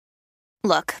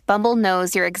Look, Bumble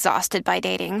knows you're exhausted by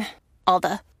dating. All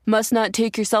the must not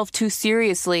take yourself too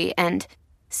seriously and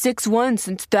 6'1"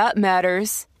 since that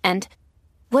matters. And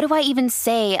what do I even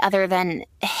say other than,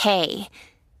 hey?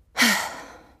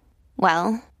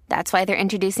 Well, that's why they're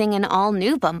introducing an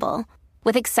all-new Bumble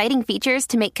with exciting features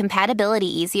to make compatibility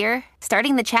easier,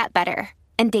 starting the chat better,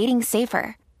 and dating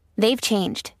safer. They've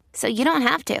changed, so you don't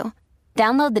have to.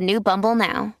 Download the new Bumble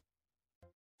now.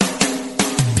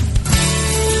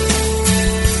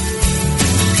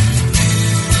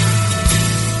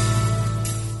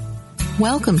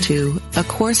 Welcome to A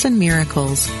Course in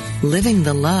Miracles, Living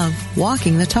the Love,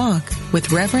 Walking the Talk,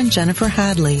 with Reverend Jennifer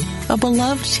Hadley, a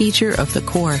beloved teacher of the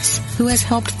Course who has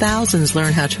helped thousands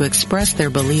learn how to express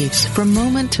their beliefs from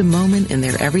moment to moment in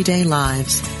their everyday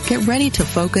lives. Get ready to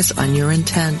focus on your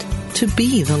intent to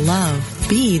be the love,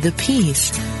 be the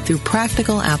peace, through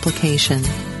practical application.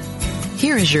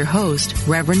 Here is your host,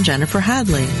 Reverend Jennifer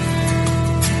Hadley.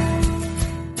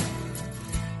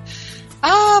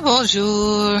 Ah,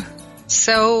 bonjour.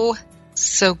 So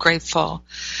grateful.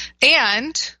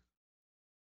 And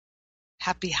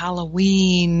happy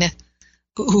Halloween.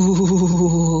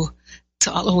 Ooh, it's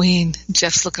Halloween.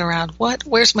 Jeff's looking around. What?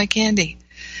 Where's my candy?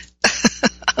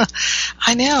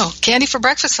 I know. Candy for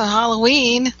breakfast on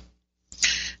Halloween.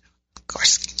 Of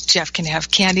course, Jeff can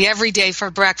have candy every day for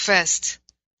breakfast.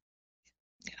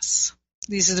 Yes.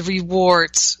 These are the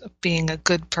rewards of being a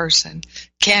good person.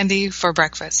 Candy for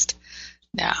breakfast.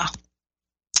 Yeah.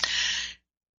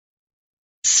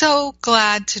 So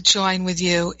glad to join with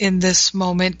you in this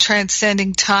moment,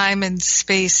 transcending time and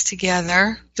space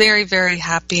together. Very, very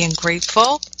happy and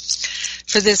grateful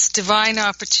for this divine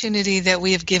opportunity that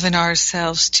we have given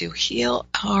ourselves to heal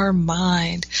our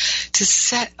mind, to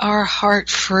set our heart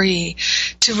free,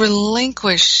 to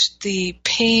relinquish the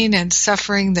pain and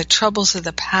suffering, the troubles of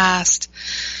the past,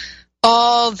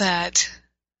 all that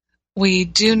we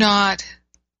do not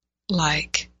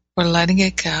like. We're letting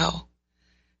it go.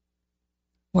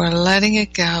 We're letting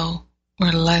it go.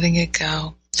 We're letting it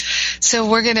go. So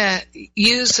we're going to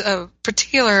use a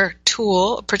particular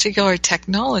tool, a particular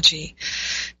technology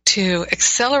to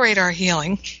accelerate our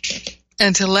healing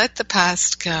and to let the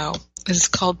past go. It's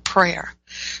called prayer.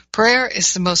 Prayer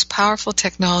is the most powerful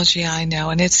technology I know,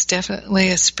 and it's definitely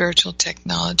a spiritual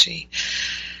technology.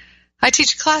 I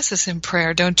teach classes in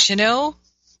prayer, don't you know?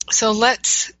 So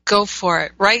let's go for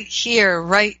it right here,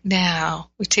 right now.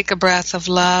 We take a breath of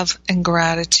love and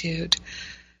gratitude.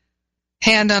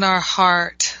 Hand on our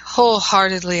heart,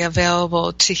 wholeheartedly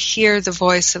available to hear the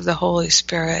voice of the Holy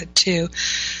Spirit, to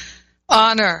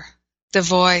honor the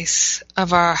voice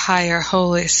of our higher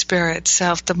Holy Spirit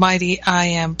self. The mighty I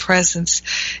Am presence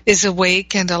is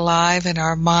awake and alive in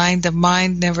our mind. The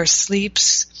mind never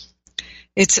sleeps.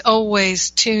 It's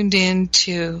always tuned in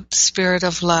to the spirit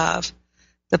of love.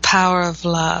 The power of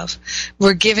love.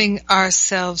 We're giving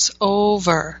ourselves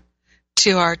over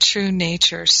to our true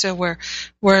nature. So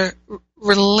we're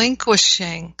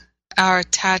relinquishing our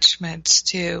attachments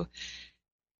to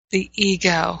the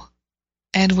ego,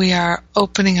 and we are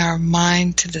opening our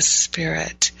mind to the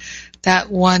spirit, that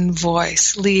one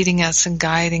voice leading us and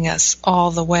guiding us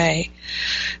all the way.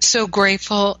 So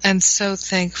grateful and so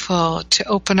thankful to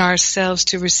open ourselves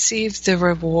to receive the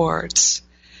rewards.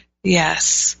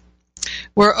 Yes.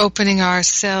 We're opening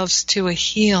ourselves to a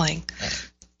healing,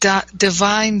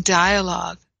 divine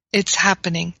dialogue. It's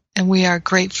happening, and we are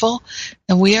grateful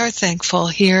and we are thankful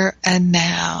here and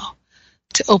now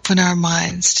to open our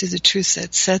minds to the truth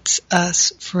that sets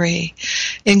us free.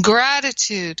 In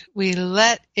gratitude, we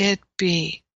let it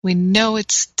be. We know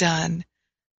it's done,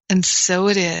 and so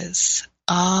it is.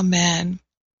 Amen.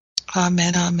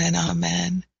 Amen, amen,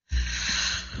 amen.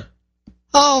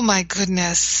 Oh, my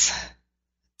goodness.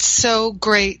 So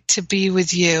great to be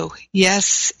with you.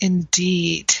 Yes,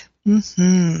 indeed.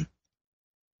 And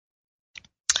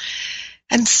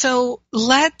so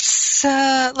let's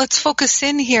focus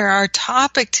in here. Our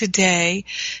topic today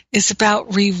is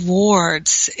about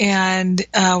rewards, and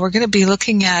we're going to be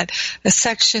looking at a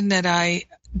section that I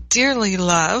dearly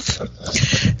love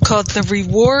called The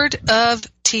Reward of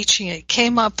Teaching. It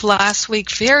came up last week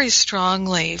very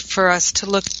strongly for us to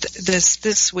look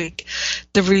this week.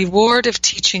 The Reward of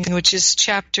Teaching, which is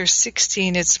chapter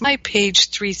 16. It's my page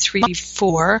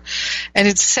 334, and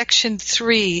it's section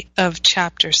 3 of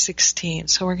chapter 16.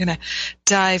 So we're going to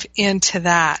dive into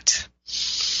that.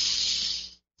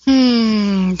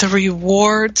 The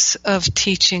rewards of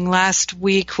teaching. Last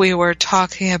week we were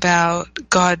talking about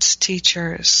God's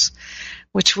teachers,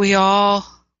 which we all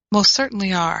most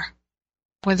certainly are,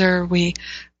 whether we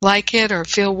like it or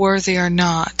feel worthy or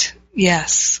not.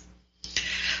 Yes.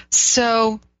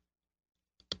 So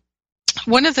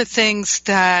one of the things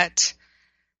that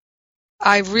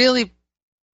I really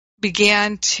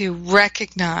began to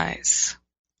recognize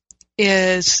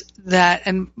is that,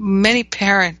 and many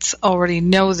parents already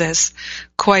know this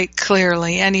quite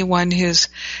clearly, anyone who's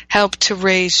helped to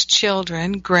raise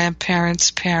children, grandparents,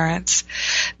 parents,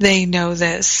 they know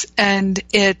this, and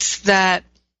it's that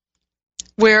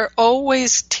we're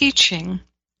always teaching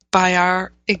by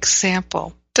our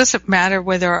example. Doesn't matter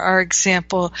whether our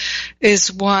example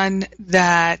is one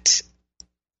that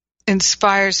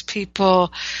inspires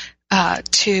people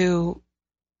to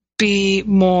be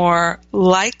more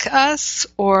like us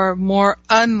or more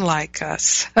unlike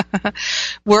us.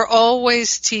 We're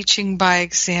always teaching by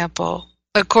example.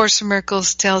 A Course in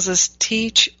Miracles tells us,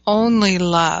 teach only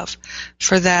love,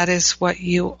 for that is what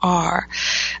you are.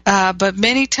 But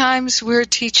many times we're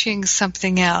teaching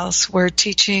something else. We're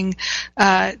teaching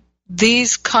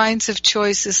these kinds of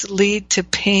choices lead to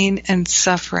pain and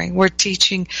suffering. We're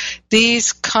teaching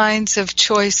these kinds of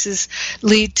choices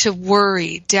lead to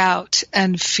worry, doubt,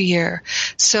 and fear.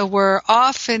 So we're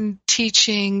often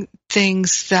teaching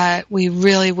things that we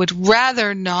really would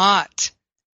rather not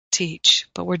teach,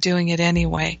 but we're doing it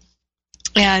anyway.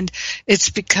 And it's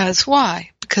because,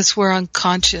 why? Because we're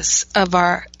unconscious of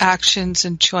our actions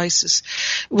and choices.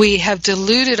 We have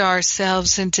deluded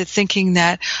ourselves into thinking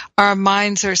that our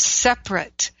minds are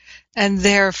separate and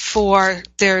therefore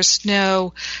there's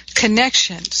no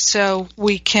connection. So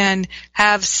we can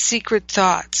have secret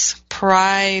thoughts,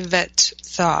 private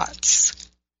thoughts.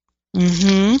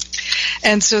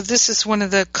 And so this is one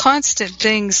of the constant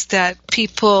things that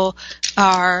people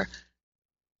are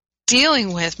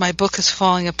dealing with. My book is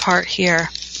falling apart here.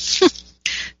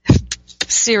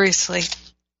 Seriously.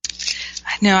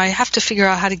 I know, I have to figure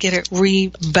out how to get it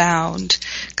rebound,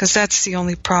 because that's the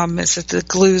only problem, is that the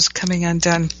glue's coming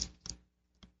undone.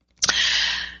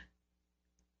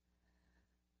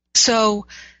 So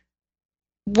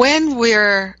when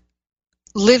we're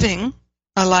living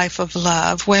a life of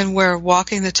love, when we're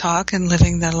walking the talk and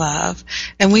living the love,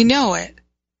 and we know it,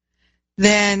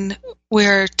 then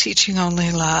we're teaching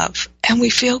only love, and we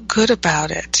feel good about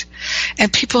it.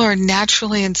 And people are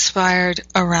naturally inspired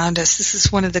around us. This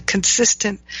is one of the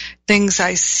consistent things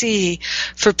I see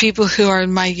for people who are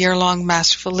in my year-long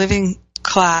Masterful Living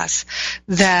class,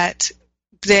 that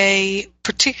they,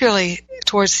 particularly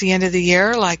towards the end of the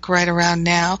year, like right around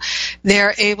now,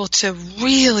 they're able to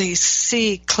really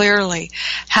see clearly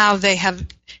how they have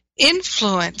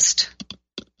influenced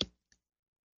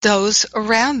those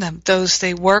around them, those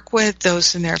they work with,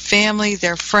 those in their family,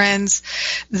 their friends,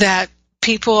 that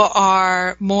people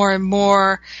are more and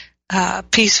more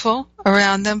peaceful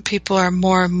around them. People are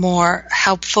more and more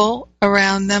helpful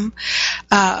around them.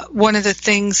 One of the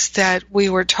things that we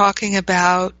were talking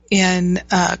about in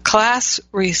class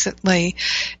recently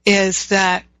is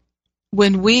that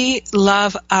when we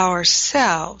love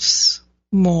ourselves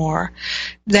more,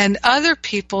 then other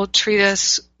people treat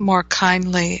us more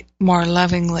kindly, more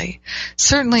lovingly.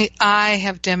 Certainly I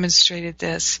have demonstrated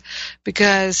this,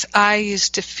 because I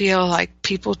used to feel like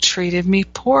people treated me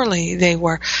poorly. They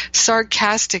were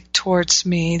sarcastic towards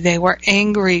me. They were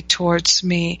angry towards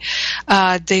me.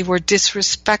 They were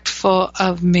disrespectful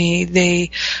of me.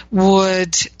 They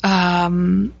would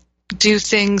do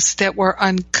things that were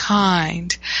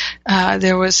unkind.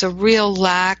 There was a real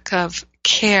lack of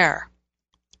care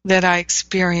that I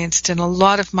experienced in a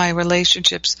lot of my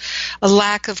relationships, a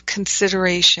lack of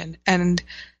consideration. And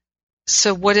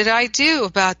so what did I do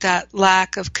about that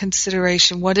lack of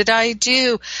consideration? What did I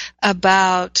do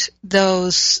about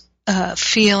those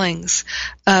feelings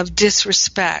of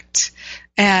disrespect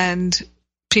and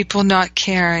people not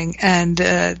caring and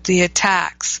the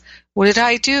attacks? What did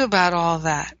I do about all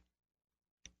that?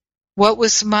 What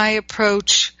was my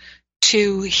approach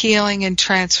to healing and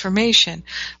transformation?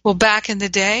 Well, back in the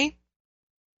day,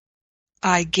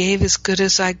 I gave as good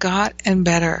as I got and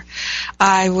better.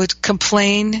 I would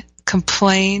complain.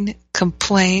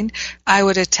 I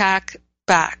would attack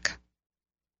back.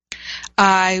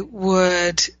 I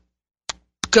would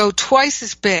go twice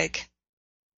as big.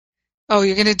 Oh,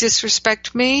 you're going to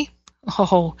disrespect me?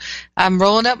 Oh, I'm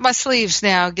rolling up my sleeves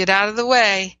now. Get out of the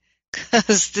way,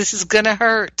 because this is going to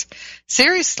hurt.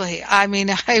 Seriously, I mean,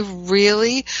 I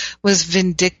really was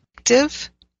vindictive,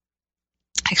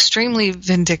 extremely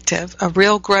vindictive, a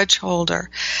real grudge holder.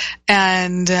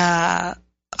 And I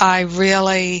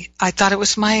thought it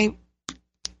was my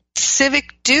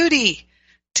civic duty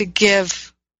to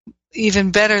give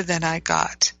even better than I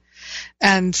got.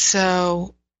 And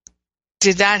so,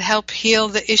 did that help heal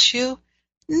the issue?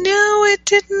 No, it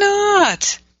did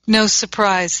not. No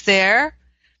surprise there.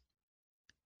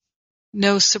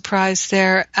 No surprise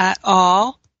there at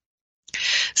all.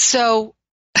 So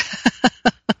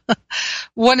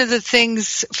one of the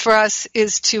things for us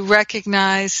is to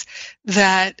recognize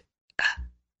that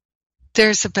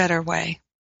there's a better way,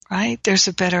 right? There's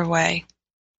a better way.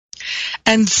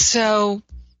 And so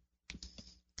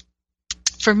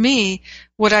for me,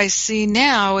 what I see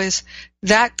now is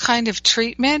that kind of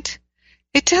treatment,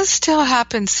 it does still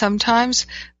happen sometimes,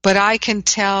 but I can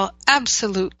tell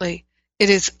absolutely it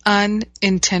is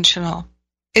unintentional.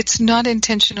 It's not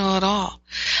intentional at all.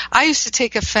 I used to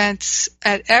take offense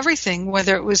at everything,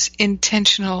 whether it was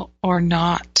intentional or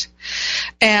not.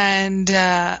 And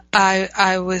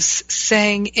I was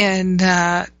saying in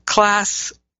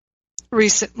class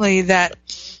recently that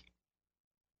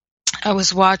I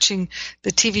was watching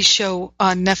the TV show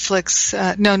on Netflix.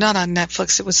 No, not on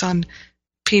Netflix. It was on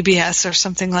PBS or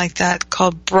something like that,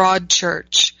 called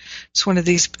Broadchurch. It's one of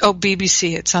these,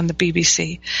 BBC. It's on the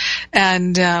BBC.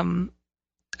 And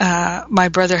my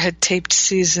brother had taped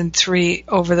season 3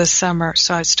 over the summer,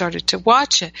 so I started to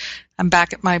watch it. I'm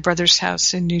back at my brother's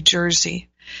house in New Jersey,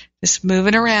 just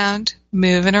moving around.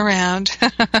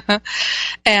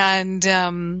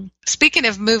 And speaking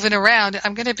of moving around,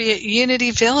 I'm going to be at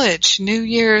Unity Village, New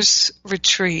Year's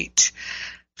retreat.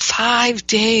 5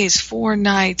 days, 4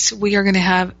 nights. We are going to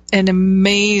have an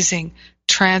amazing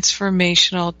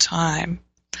transformational time.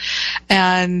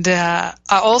 And I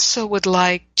also would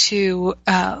like to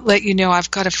let you know I've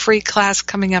got a free class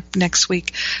coming up next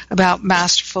week about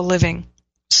masterful living.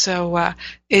 So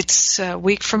it's a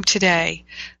week from today,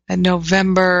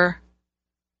 November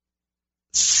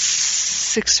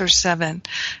 6 or 7.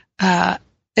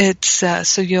 It's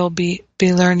so you'll be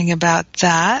learning about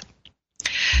that.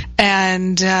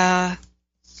 And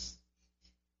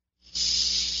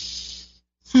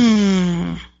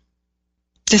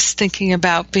just thinking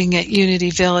about being at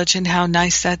Unity Village and how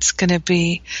nice that's going to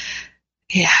be.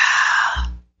 Yeah.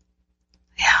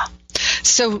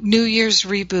 So New Year's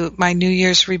Reboot, my New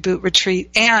Year's Reboot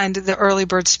retreat, and the early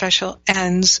bird special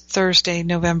ends Thursday,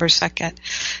 November 2nd.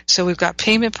 So we've got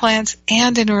payment plans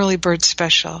and an early bird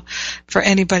special for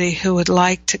anybody who would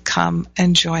like to come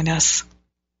and join us.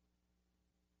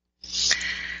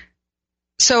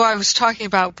 So I was talking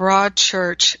about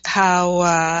Broadchurch,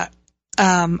 how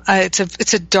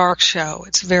it's a dark show.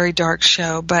 It's a very dark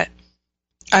show, but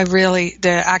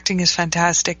the acting is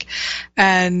fantastic,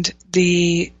 and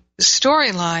the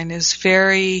storyline is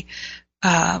very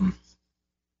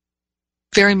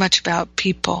much about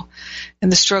people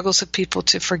and the struggles of people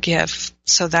to forgive.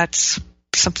 So that's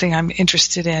something I'm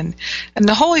interested in. And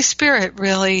the Holy Spirit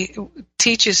really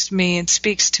teaches me and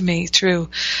speaks to me through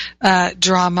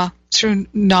drama, through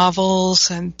novels,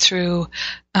 and through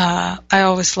I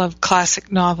always love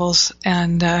classic novels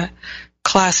and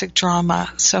classic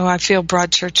drama. So I feel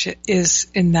Broadchurch is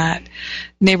in that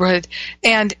neighborhood.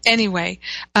 And anyway,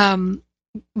 one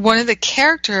of the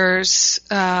characters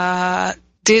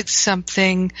did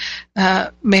something,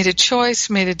 made a choice,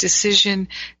 made a decision,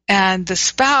 and the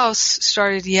spouse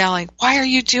started yelling, "Why are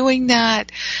you doing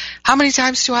that? How many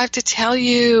times do I have to tell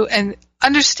you?" And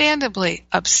understandably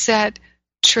upset,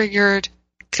 triggered,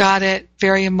 got it,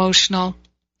 very emotional.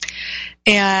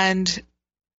 And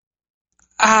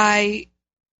I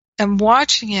am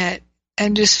watching it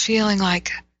and just feeling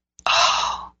like,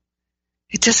 oh,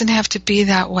 it doesn't have to be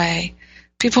that way.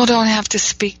 People don't have to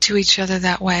speak to each other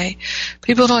that way.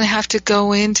 People don't have to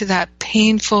go into that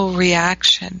painful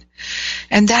reaction.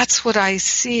 And that's what I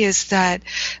see is that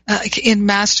in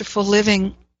Masterful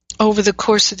Living, over the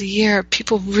course of the year,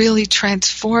 people really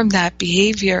transform that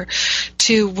behavior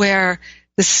to where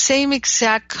the same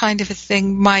exact kind of a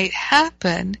thing might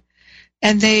happen,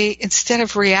 and they, instead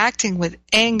of reacting with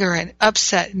anger and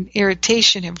upset and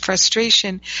irritation and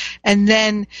frustration, and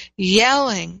then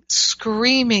yelling,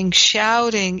 screaming,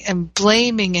 shouting, and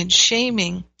blaming and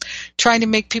shaming, trying to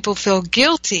make people feel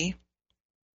guilty,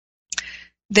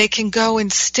 they can go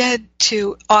instead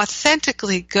to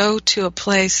authentically go to a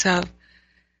place of,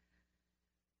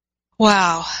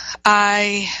 wow,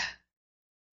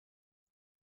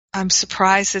 I'm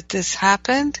surprised that this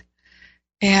happened.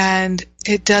 And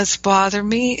it does bother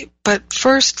me, but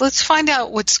first let's find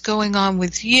out what's going on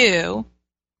with you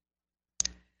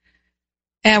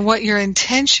and what your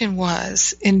intention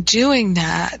was in doing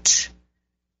that.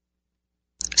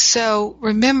 So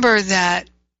remember that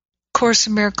Course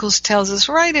in Miracles tells us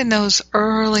right in those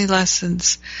early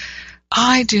lessons,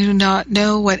 I do not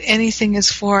know what anything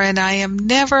is for, and I am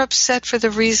never upset for the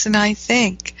reason I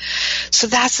think. So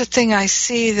that's the thing I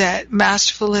see that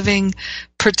Masterful Living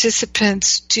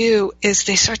participants do, is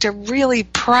they start to really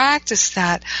practice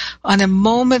that on a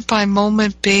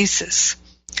moment-by-moment basis.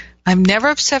 I'm never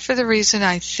upset for the reason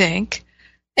I think,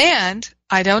 and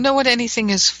I don't know what anything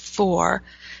is for.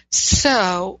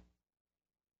 So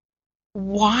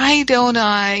why don't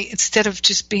I, instead of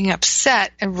just being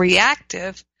upset and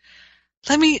reactive,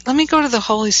 let me go to the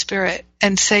Holy Spirit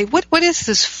and say, what is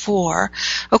this for?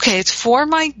 Okay, it's for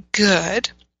my good.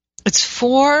 It's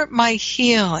for my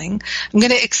healing. I'm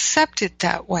going to accept it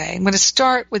that way. I'm going to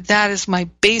start with that as my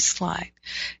baseline.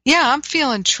 Yeah, I'm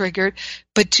feeling triggered,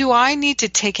 but do I need to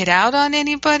take it out on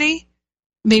anybody?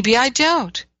 Maybe I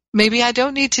don't. Maybe I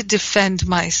don't need to defend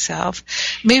myself.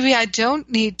 Maybe I don't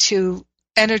need to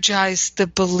energize the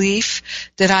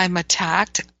belief that I'm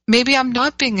attacked. Maybe I'm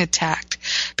not being attacked.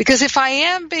 Because if I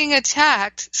am being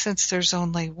attacked, since there's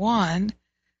only one,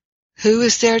 who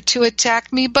is there to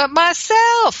attack me but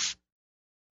myself?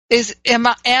 Am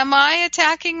I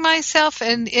attacking myself?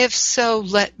 And if so,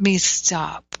 let me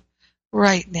stop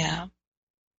right now.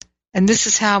 And this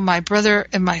is how my brother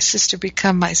and my sister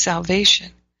become my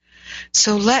salvation.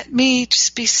 So let me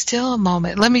just be still a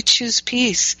moment. Let me choose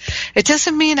peace. It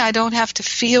doesn't mean I don't have to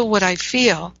feel what I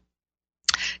feel.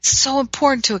 It's so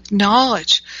important to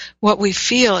acknowledge what we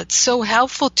feel. It's so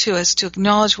helpful to us to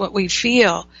acknowledge what we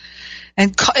feel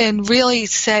and really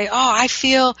say, oh, I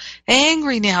feel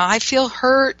angry now. I feel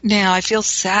hurt now. I feel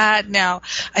sad now.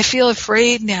 I feel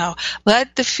afraid now.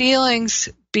 Let the feelings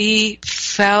be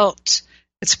felt.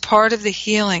 It's part of the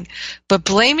healing. But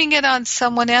blaming it on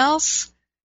someone else,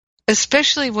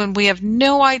 especially when we have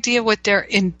no idea what their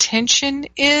intention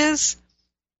is,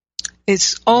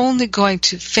 it's only going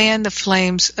to fan the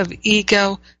flames of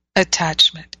ego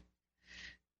attachment.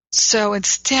 So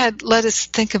instead, let us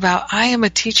think about, I am a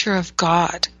teacher of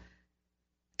God.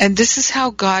 And this is how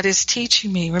God is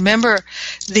teaching me. Remember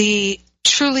the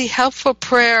truly helpful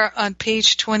prayer on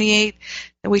page 28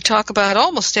 that we talk about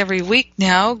almost every week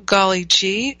now. Golly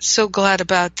gee, so glad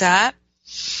about that.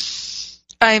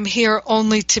 I am here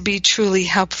only to be truly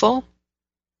helpful.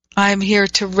 I am here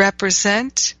to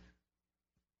represent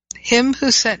Him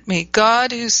who sent me,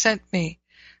 God who sent me.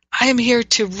 I am here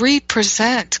to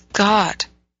represent God.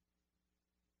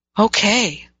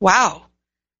 Okay, wow.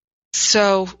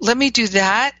 So let me do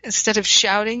that instead of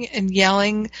shouting and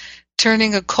yelling,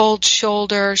 turning a cold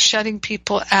shoulder, shutting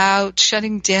people out,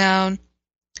 shutting down.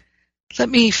 Let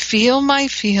me feel my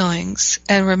feelings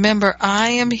and remember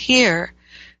I am here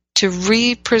to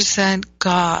represent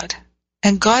God.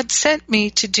 And God sent me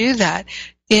to do that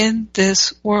in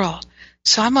this world.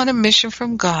 So I'm on a mission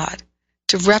from God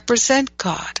to represent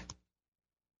God,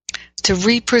 to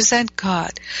represent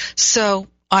God. So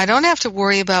I don't have to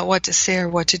worry about what to say or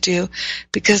what to do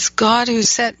because God who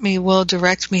sent me will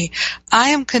direct me. I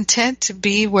am content to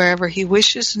be wherever He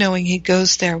wishes, knowing He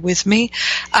goes there with me.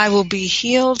 I will be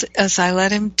healed as I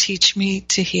let Him teach me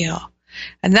to heal.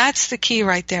 And that's the key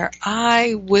right there.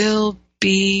 I will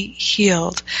be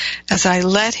healed as I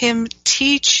let Him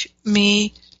teach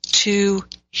me to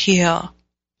heal.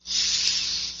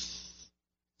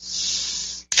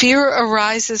 Fear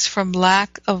arises from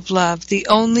lack of love. The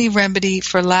only remedy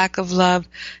for lack of love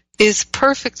is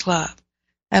perfect love.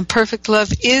 And perfect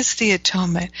love is the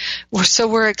atonement. So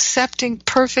we're accepting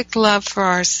perfect love for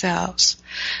ourselves.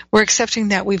 We're accepting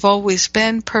that we've always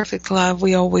been perfect love.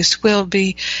 We always will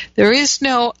be. There is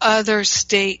no other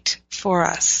state for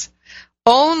us.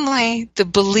 Only the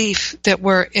belief that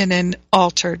we're in an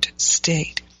altered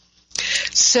state.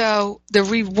 So the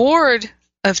reward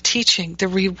of teaching, the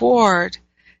reward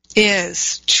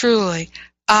is truly,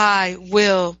 I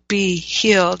will be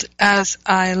healed as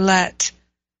I let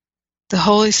the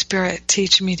Holy Spirit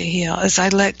teach me to heal, as I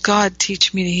let God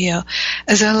teach me to heal,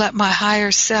 as I let my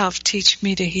higher self teach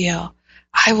me to heal.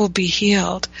 I will be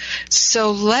healed.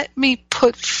 So let me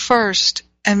put first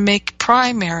and make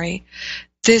primary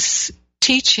this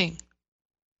teaching,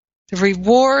 the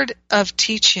reward of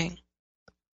teaching.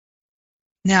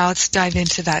 Now let's dive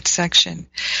into that section.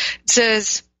 It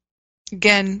says,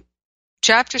 again,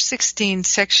 chapter 16,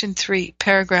 section 3,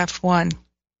 paragraph 1.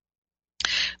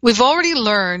 We've already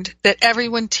learned that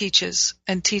everyone teaches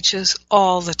and teaches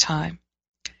all the time.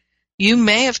 You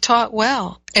may have taught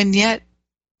well, and yet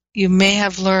you may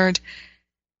have learned,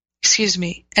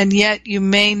 and yet you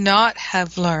may not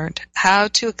have learned how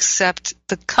to accept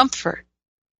the comfort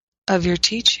of your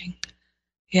teaching.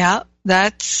 Yeah,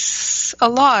 that's a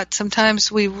lot.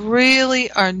 Sometimes we really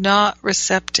are not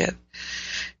receptive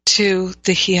to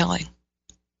the healing.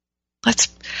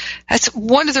 That's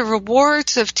one of the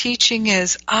rewards of teaching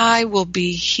is I will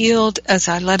be healed as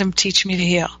I let Him teach me to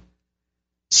heal.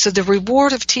 So the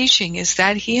reward of teaching is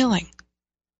that healing.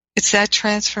 It's that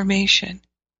transformation.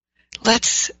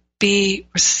 Let's be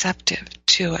receptive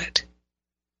to it.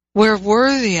 We're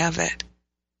worthy of it.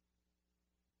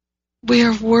 We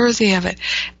are worthy of it.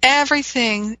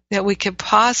 Everything that we could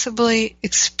possibly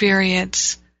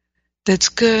experience that's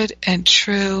good and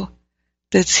true,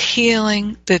 that's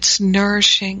healing, that's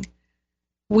nourishing,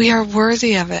 we are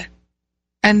worthy of it.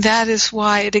 And that is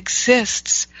why it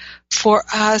exists for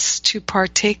us to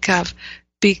partake of,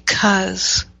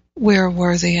 because we're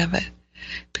worthy of it.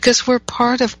 Because we're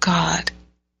part of God.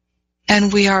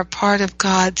 And we are part of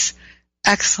God's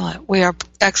excellence.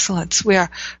 We are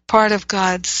part of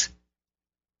God's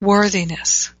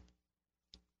worthiness.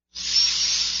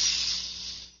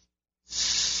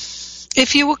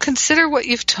 If you will consider what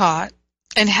you've taught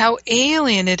and how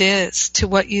alien it is to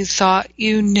what you thought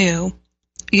you knew,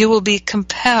 you will be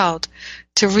compelled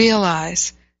to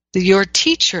realize that your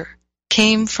teacher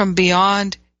came from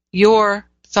beyond your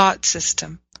thought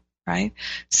system, right?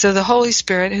 So the Holy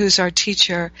Spirit, who's our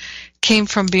teacher, came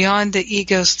from beyond the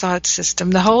ego's thought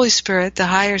system. The Holy Spirit, the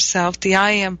higher self, the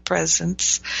I Am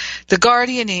presence, the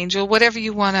guardian angel, whatever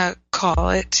you want to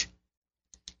call it,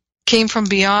 came from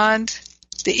beyond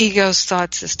the ego's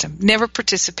thought system. Never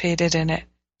participated in it,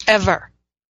 ever.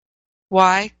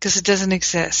 Why? Because it doesn't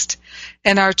exist.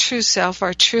 And our true self,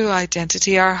 our true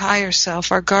identity, our higher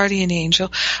self, our guardian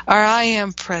angel, our I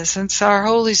Am presence, our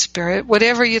Holy Spirit,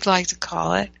 whatever you'd like to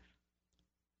call it,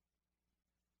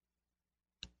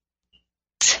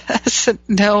 doesn't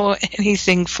know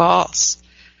anything false.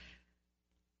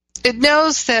 It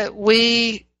knows that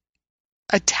we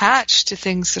attach to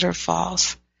things that are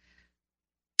false,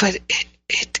 but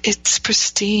it's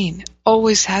pristine,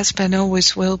 always has been,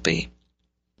 always will be.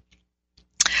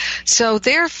 So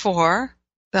therefore,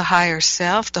 the higher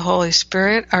self, the Holy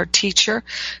Spirit, our teacher,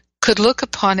 could look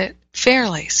upon it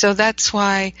fairly. So that's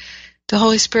why the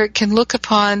Holy Spirit can look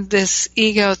upon this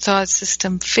ego thought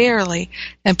system fairly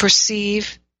and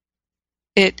perceive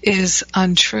it is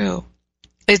untrue.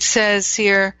 It says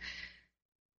here,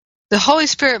 the Holy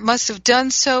Spirit must have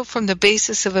done so from the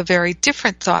basis of a very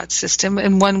different thought system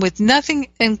and one with nothing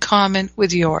in common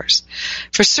with yours.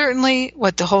 For certainly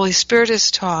what the Holy Spirit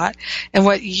has taught and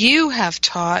what you have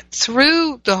taught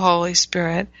through the Holy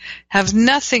Spirit have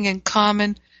nothing in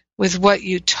common with what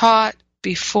you taught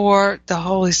before the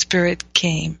Holy Spirit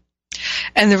came.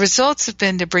 And the results have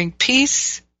been to bring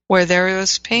peace where there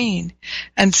was pain,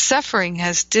 and suffering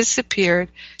has disappeared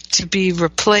to be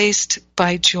replaced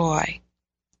by joy.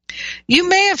 You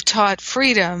may have taught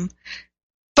freedom,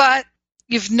 but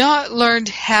you've not learned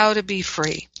how to be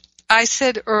free. I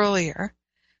said earlier,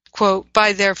 quote,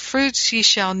 by their fruits ye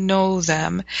shall know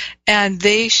them, and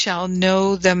they shall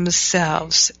know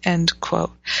themselves, end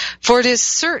quote. For it is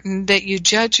certain that you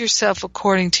judge yourself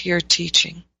according to your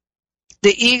teaching.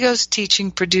 The ego's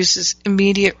teaching produces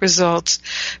immediate results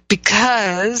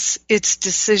because its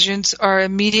decisions are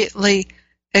immediately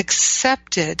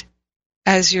accepted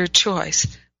as your choice.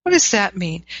 What does that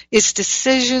mean? Its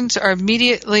decisions are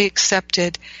immediately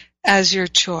accepted as your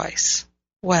choice.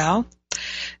 Well,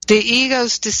 the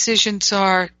ego's decisions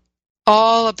are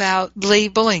all about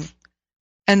labeling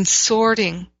and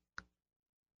sorting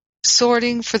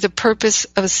for the purpose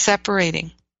of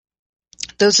separating.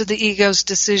 Those are the ego's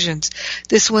decisions.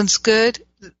 This one's good,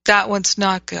 that one's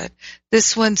not good.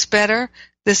 This one's better,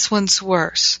 this one's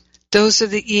worse. Those are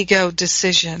the ego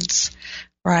decisions,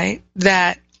 right,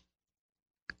 that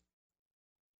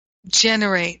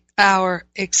generate our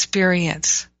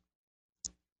experience.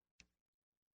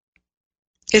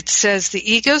 It says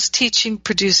the ego's teaching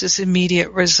produces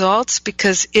immediate results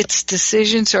because its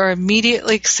decisions are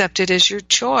immediately accepted as your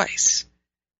choice,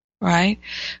 right?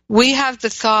 We have the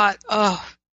thought, oh,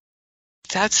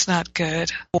 that's not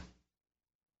good.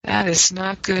 That is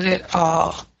not good at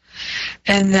all.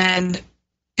 And then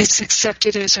it's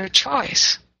accepted as our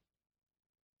choice.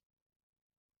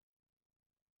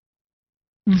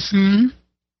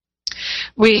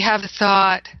 We have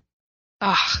thought,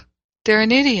 they're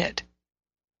an idiot.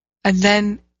 And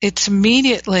then it's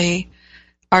immediately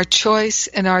our choice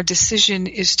and our decision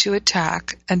is to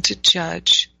attack and to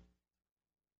judge,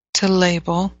 to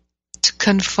label, to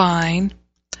confine,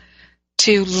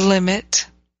 to limit,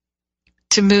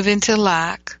 to move into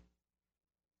lack.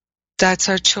 That's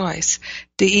our choice.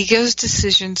 The ego's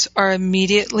decisions are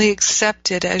immediately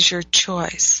accepted as your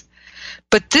choice.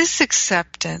 But this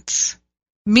acceptance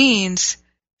means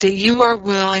that you are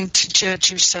willing to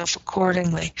judge yourself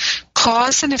accordingly.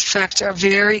 Cause and effect are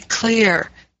very clear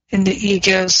in the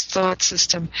ego's thought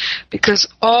system because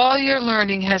all your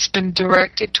learning has been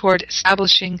directed toward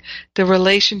establishing the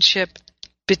relationship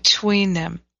between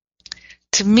them.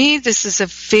 To me, this is a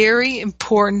very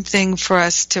important thing for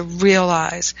us to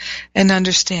realize and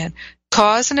understand.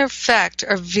 Cause and effect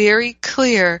are very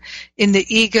clear in the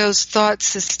ego's thought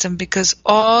system because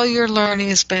all your learning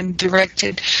has been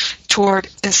directed toward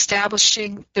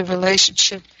establishing the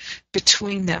relationship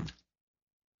between them.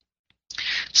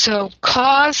 So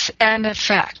cause and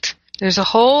effect. There's a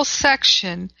whole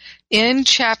section in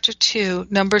Chapter 2,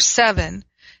 number 7,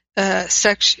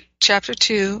 Chapter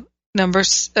 2,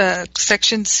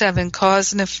 Section 7,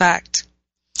 Cause and Effect.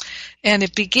 And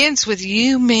it begins with,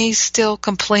 you may still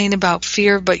complain about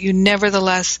fear, but you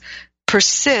nevertheless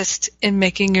persist in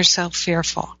making yourself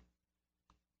fearful.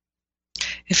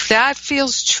 If that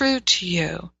feels true to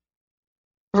you,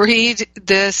 read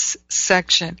this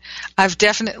section. I've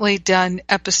definitely done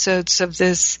episodes of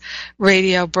this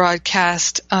radio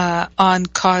broadcast on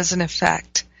cause and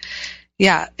effect.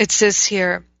 Yeah, it says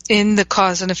here in the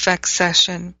cause and effect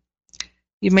session,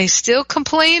 you may still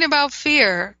complain about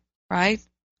fear, right?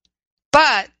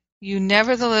 But you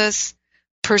nevertheless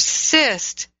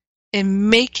persist in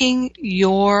making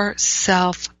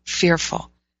yourself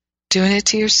fearful, doing it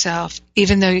to yourself,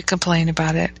 even though you complain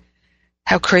about it.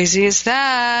 How crazy is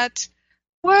that?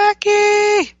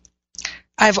 Wacky!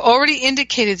 I've already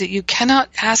indicated that you cannot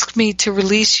ask me to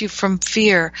release you from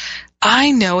fear.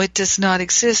 I know it does not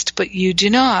exist, but you do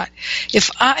not.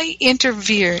 If I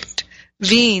intervened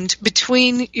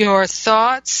between your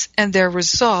thoughts and their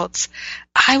results,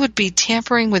 I would be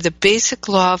tampering with the basic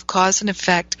law of cause and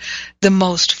effect, the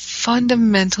most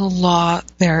fundamental law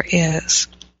there is.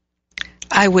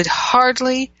 I would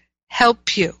hardly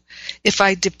help you if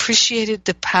I depreciated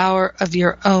the power of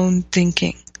your own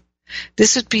thinking.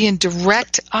 This would be in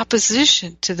direct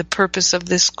opposition to the purpose of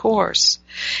this course.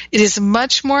 It is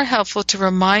much more helpful to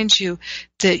remind you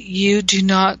that you do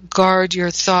not guard your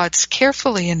thoughts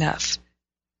carefully enough.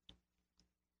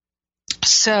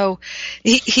 So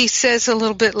he says a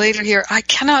little bit later here, I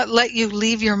cannot let you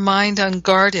leave your mind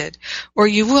unguarded, or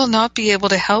you will not be able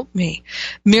to help me.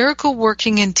 Miracle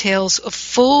working entails a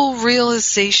full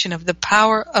realization of the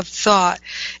power of thought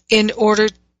in order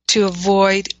to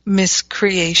avoid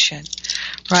miscreation,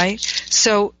 right?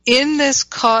 So in this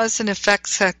cause and effect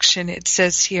section, it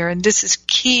says here, and this is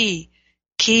key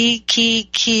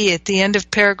at the end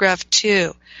of paragraph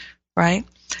 2, right?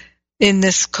 In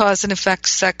this cause and effect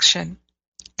section,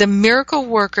 the miracle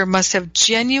worker must have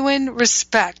genuine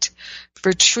respect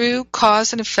for true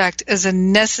cause and effect as a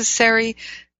necessary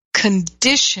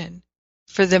condition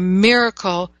for the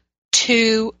miracle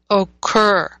to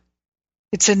occur.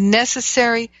 It's a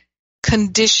necessary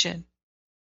condition.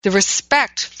 The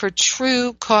respect for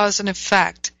true cause and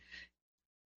effect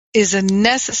is a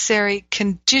necessary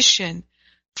condition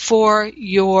for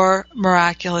your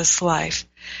miraculous life.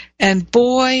 And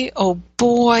boy, oh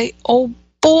boy, oh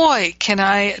boy, can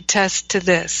I attest to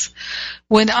this.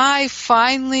 When I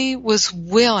finally was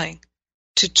willing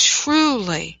to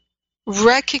truly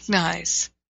recognize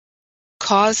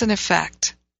cause and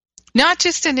effect, not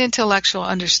just an intellectual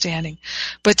understanding,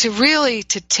 but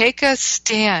to take a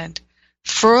stand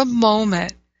for a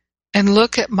moment and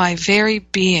look at my very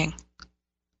being,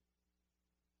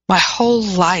 my whole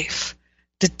life,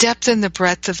 the depth and the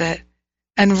breadth of it,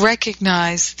 and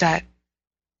recognize that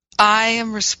I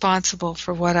am responsible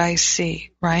for what I see,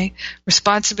 right?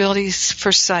 Responsibilities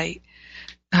for sight.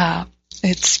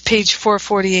 It's page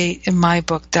 448 in my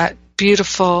book, that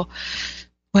beautiful,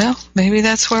 well, maybe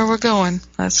that's where we're going.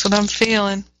 That's what I'm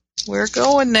feeling. We're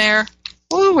going there.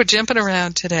 Ooh, we're jumping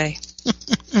around today.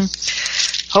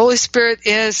 Holy Spirit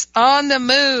is on the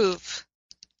move.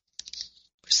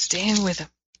 We're staying with Him.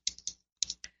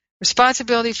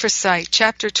 Responsibility for sight,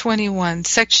 chapter 21,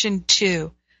 section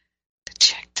 2.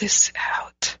 Check this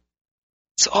out.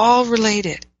 It's all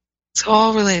related. It's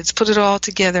all related. Let's put it all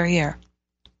together here.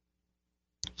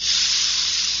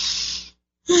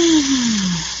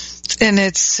 And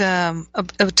it's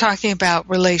talking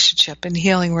about relationship and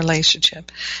healing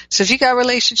relationship. So if you got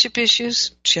relationship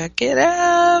issues, check it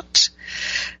out.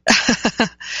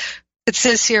 It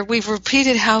says here, we've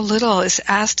repeated how little is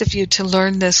asked of you to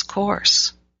learn this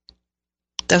course.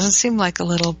 Doesn't seem like a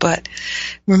little, but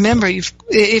remember,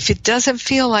 if it doesn't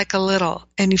feel like a little,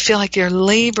 and you feel like you're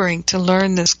laboring to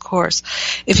learn this course,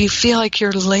 if you feel like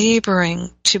you're laboring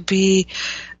to be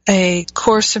a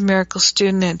Course in Miracles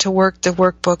student and to work the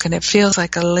workbook, and it feels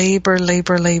like a labor,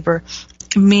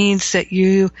 it means that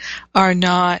you are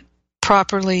not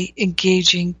properly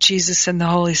engaging Jesus and the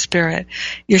Holy Spirit.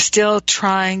 You're still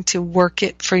trying to work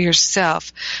it for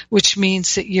yourself, which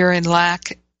means that you're in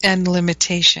lack and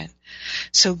limitation.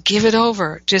 So give it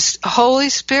over. Just Holy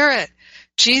Spirit,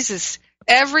 Jesus,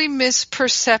 every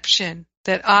misperception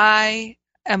that I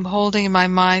am holding in my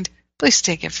mind, please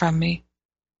take it from me.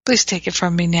 Please take it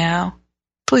from me now.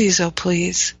 Please, oh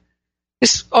please.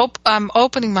 I'm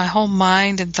opening my whole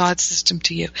mind and thought system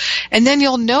to you. And then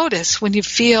you'll notice when you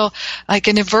feel like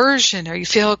an aversion or you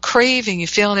feel a craving, you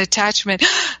feel an attachment.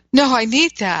 No, I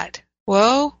need that.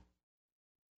 Whoa.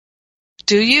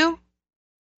 Do you?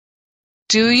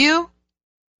 Do you?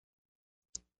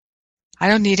 I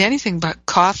don't need anything but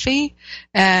coffee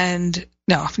and...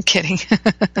 No, I'm kidding.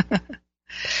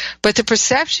 But the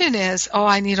perception is, oh,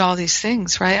 I need all these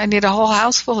things, right? I need a whole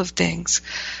house full of things.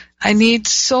 I need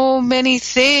so many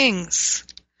things.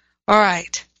 All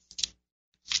right.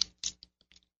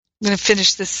 I'm going to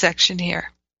finish this section here.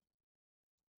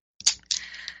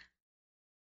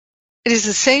 It is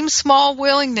the same small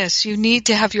willingness you need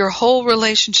to have your whole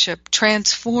relationship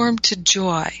transformed to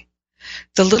joy.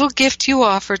 The little gift you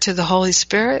offer to the Holy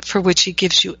Spirit, for which He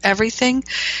gives you everything,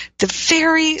 the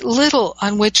very little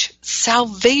on which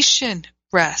salvation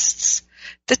rests,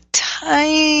 the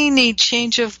tiny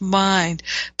change of mind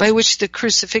by which the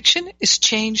crucifixion is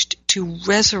changed to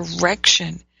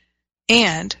resurrection.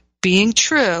 And, being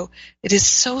true, it is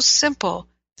so simple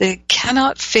that it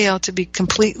cannot fail to be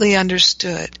completely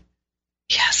understood.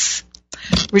 Yes.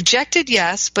 Rejected,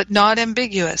 yes, but not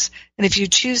ambiguous. And if you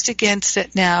choose against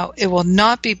it now, it will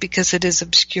not be because it is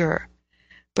obscure,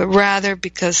 but rather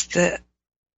because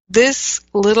this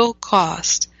little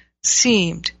cost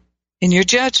seemed, in your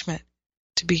judgment,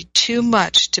 to be too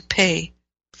much to pay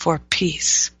for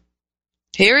peace.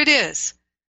 Here it is.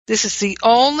 This is the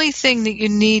only thing that you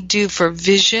need do for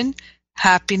vision,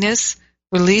 happiness,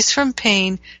 release from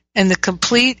pain, and the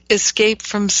complete escape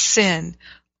from sin,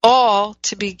 all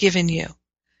to be given you.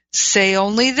 Say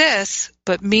only this,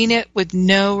 but mean it with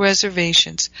no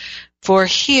reservations, for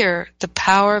here the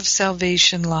power of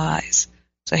salvation lies.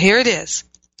 So here it is.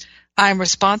 I am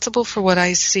responsible for what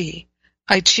I see.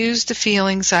 I choose the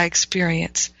feelings I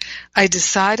experience. I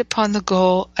decide upon the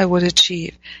goal I would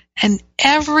achieve. And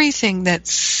everything that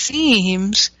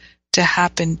seems to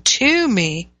happen to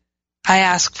me, I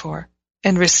ask for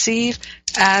and receive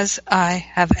as I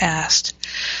have asked.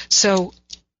 So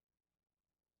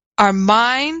our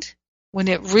mind, when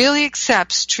it really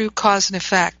accepts true cause and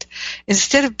effect,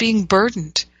 instead of being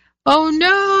burdened, oh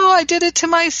no, I did it to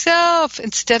myself,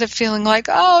 instead of feeling like,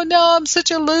 oh no, I'm such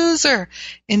a loser.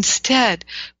 Instead,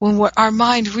 when our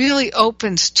mind really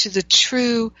opens to the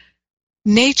true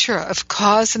nature of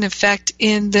cause and effect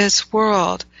in this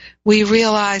world, we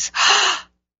realize,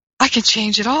 I can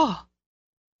change it all.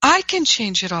 I can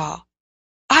change it all.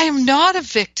 I am not a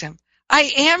victim. I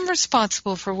am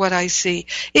responsible for what I see.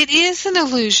 It is an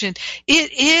illusion.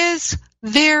 It is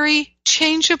very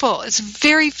changeable. It's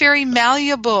very, very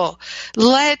malleable.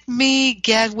 Let me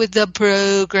get with the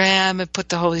program and put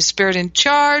the Holy Spirit in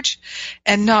charge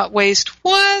and not waste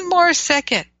one more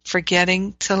second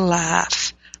forgetting to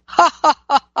laugh. Ha ha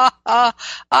ha ha ha!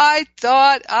 I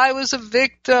thought I was a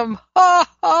victim. Ha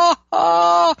ha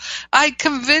ha! I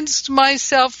convinced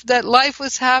myself that life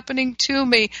was happening to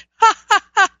me. Ha ha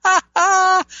ha ha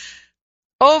ha!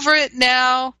 Over it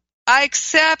now. I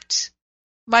accept.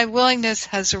 My willingness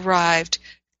has arrived.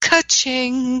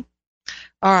 Ka-ching!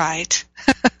 All right.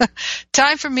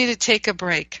 Time for me to take a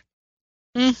break.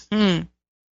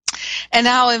 And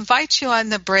I'll invite you on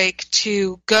the break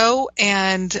to go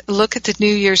and look at the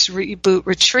New Year's Reboot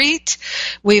Retreat.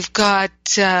 We've got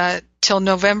till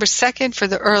November 2nd for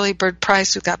the early bird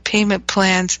price. We've got payment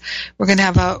plans. We're going to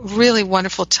have a really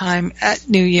wonderful time at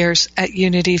New Year's at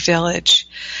Unity Village.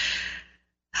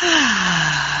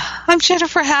 I'm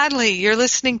Jennifer Hadley. You're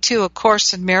listening to A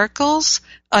Course in Miracles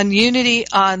on Unity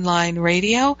Online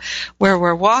Radio, where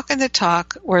we're walking the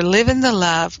talk, we're living the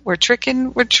love, we're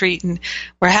tricking, we're treating,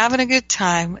 we're having a good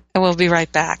time, and we'll be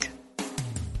right back.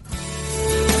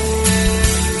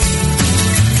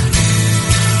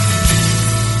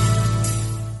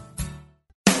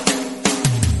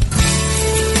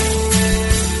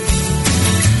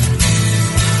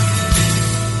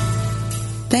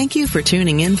 Thank you for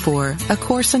tuning in for A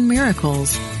Course in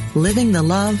Miracles, living the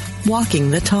love,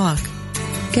 walking the talk.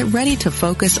 Get ready to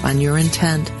focus on your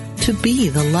intent to be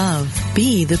the love,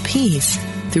 be the peace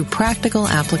through practical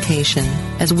application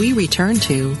as we return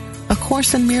to A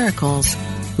Course in Miracles,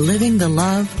 living the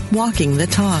love, walking the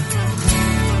talk.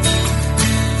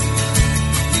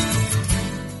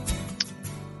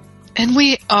 And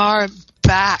we are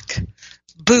back.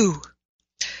 Boo.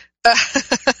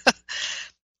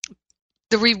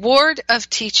 The reward of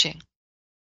teaching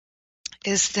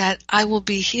is that I will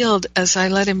be healed as I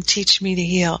let Him teach me to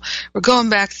heal. We're going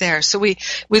back there. So we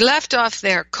left off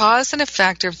there. Cause and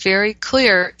effect are very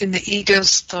clear in the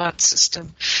ego's thought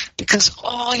system because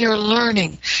all your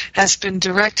learning has been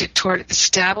directed toward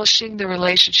establishing the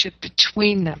relationship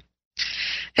between them.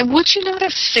 And would you not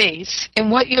have faith in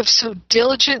what you have so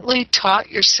diligently taught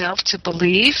yourself to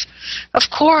believe? Of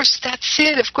course, that's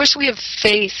it. Of course we have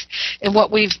faith in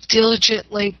what we've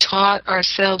diligently taught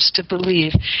ourselves to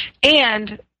believe.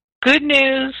 And good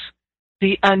news,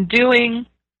 the undoing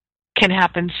can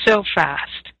happen so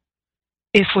fast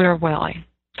if we're willing.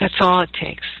 That's all it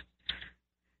takes.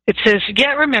 It says,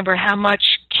 yet remember how much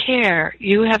care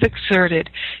you have exerted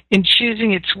in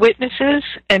choosing its witnesses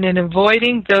and in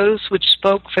avoiding those which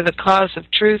spoke for the cause of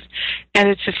truth and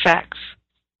its effects.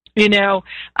 You know,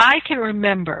 I can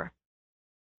remember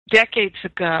decades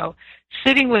ago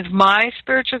sitting with my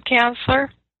spiritual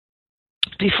counselor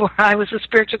before I was a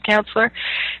spiritual counselor,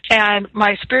 and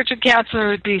my spiritual counselor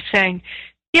would be saying,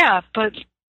 yeah, but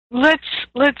let's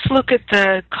look at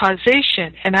the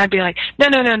causation. And I'd be like, no,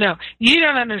 you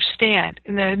don't understand.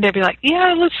 And then they'd be like,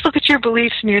 yeah, let's look at your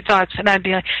beliefs and your thoughts. And I'd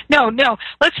be like, no,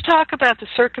 let's talk about the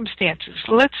circumstances.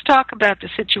 Let's talk about the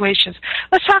situations.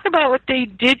 Let's talk about what they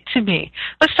did to me.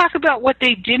 Let's talk about what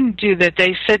they didn't do that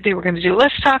they said they were going to do.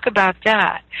 Let's talk about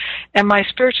that. And my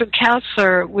spiritual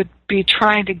counselor would be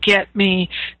trying to get me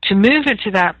to move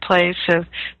into that place of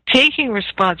taking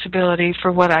responsibility for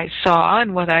what I saw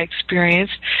and what I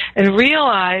experienced, and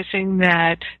realizing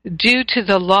that due to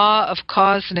the law of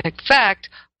cause and effect,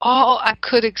 all I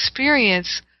could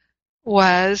experience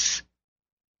was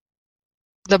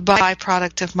the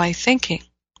byproduct of my thinking,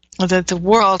 that the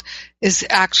world is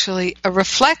actually a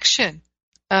reflection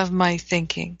of my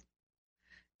thinking.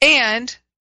 And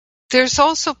there's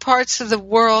also parts of the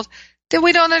world that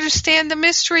we don't understand the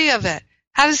mystery of it.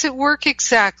 How does it work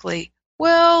exactly?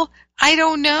 Well, I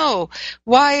don't know.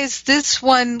 Why is this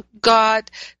one got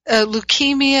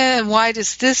leukemia, and why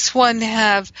does this one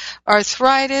have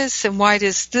arthritis, and why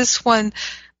does this one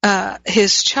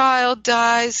his child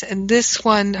dies, and this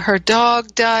one her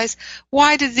dog dies?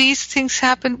 Why do these things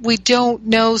happen? We don't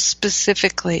know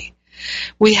specifically.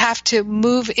 We have to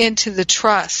move into the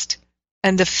trust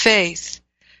and the faith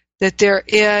that there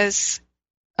is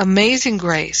amazing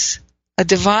grace, a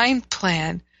divine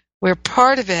plan. We're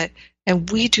part of it, and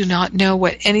we do not know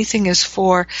what anything is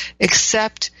for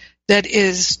except that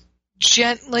is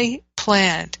gently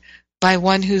planned by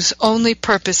one whose only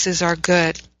purposes are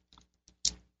good.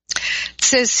 It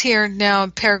says here now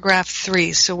in paragraph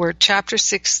 3, so we're chapter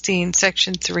 16,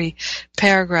 section 3,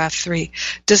 paragraph 3.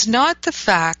 Does not the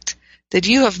fact that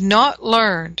you have not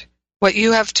learned what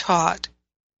you have taught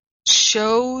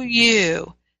show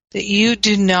you that you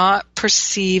do not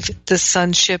perceive the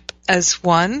sonship as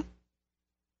one?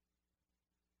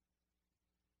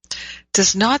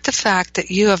 Does not the fact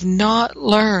that you have not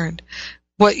learned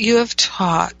what you have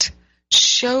taught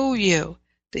show you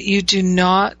that you do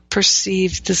not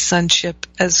perceive the sonship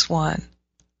as one?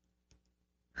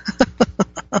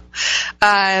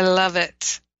 I love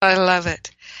it. I love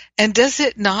it. And does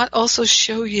it not also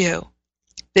show you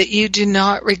that you do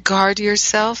not regard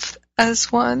yourself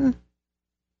as one?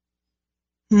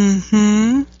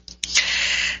 And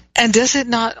does it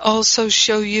not also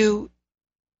show you,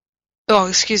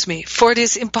 for it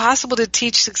is impossible to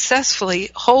teach successfully,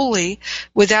 wholly,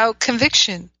 without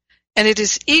conviction. And it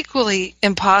is equally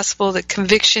impossible that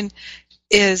conviction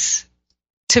is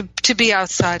to be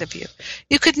outside of you.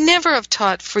 You could never have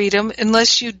taught freedom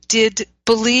unless you did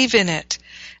believe in it.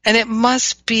 And it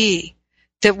must be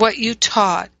that what you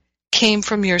taught came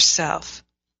from yourself.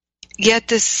 Yet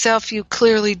this self you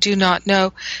clearly do not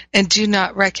know and do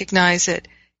not recognize it,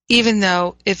 even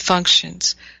though it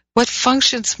functions. What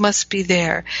functions must be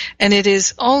there, and it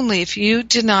is only if you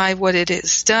deny what it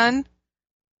is done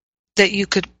that you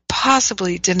could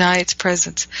possibly deny its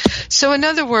presence. So in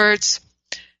other words,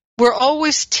 we're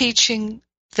always teaching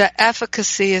the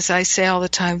efficacy, as I say all the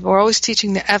time, we're always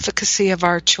teaching the efficacy of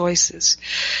our choices.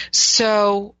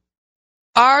 So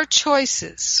our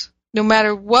choices, no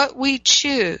matter what we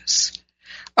choose,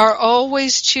 are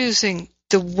always choosing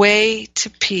the way to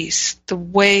peace, the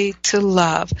way to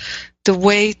love, the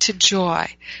way to joy.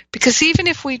 Because even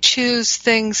if we choose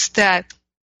things that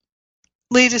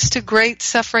lead us to great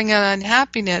suffering and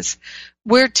unhappiness,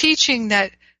 we're teaching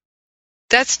that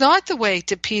that's not the way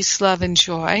to peace, love, and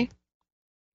joy.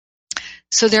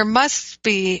 So there must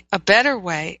be a better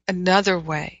way, another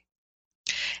way.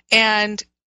 And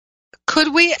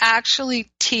could we actually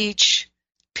teach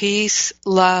peace,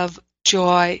 love,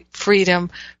 joy, freedom,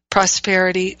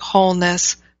 prosperity,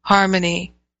 wholeness,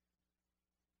 harmony,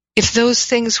 if those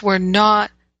things were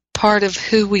not part of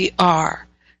who we are?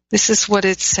 This is what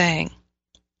it's saying.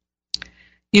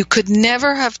 You could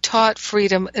never have taught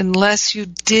freedom unless you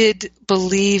did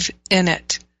believe in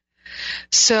it.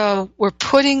 So we're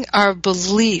putting our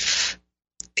belief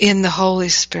in the Holy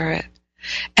Spirit.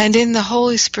 and in the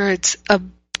Holy Spirit's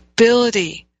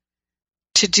ability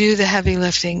to do the heavy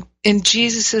lifting, in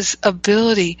Jesus'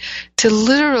 ability to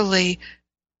literally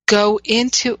go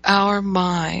into our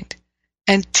mind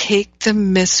and take the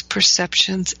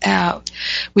misperceptions out.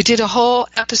 We did a whole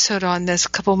episode on this a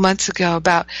couple months ago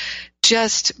about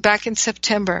just back in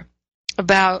September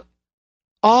about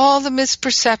all the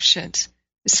misperceptions.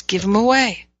 Just give them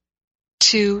away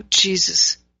to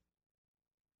Jesus.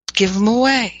 Give them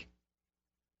away.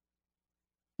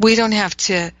 We don't have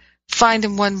to find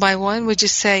them one by one. We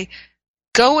just say,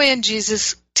 go in,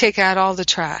 Jesus, take out all the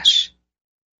trash.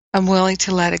 I'm willing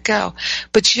to let it go.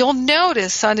 But you'll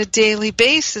notice on a daily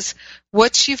basis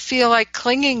what you feel like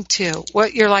clinging to,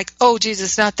 what you're like, oh,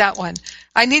 Jesus, not that one.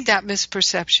 I need that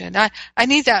misperception. I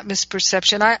need that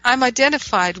misperception. I'm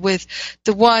identified with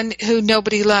the one who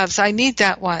nobody loves. I need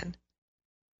that one.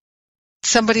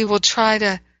 Somebody will try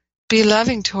to be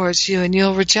loving towards you and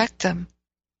you'll reject them.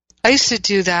 I used to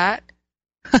do that.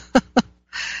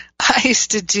 I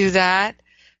used to do that.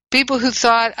 People who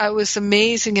thought I was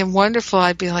amazing and wonderful,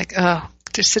 I'd be like, oh,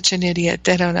 they're such an idiot.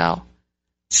 They don't know.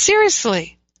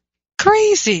 Seriously.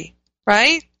 Crazy,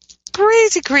 right?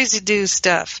 Crazy do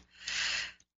stuff.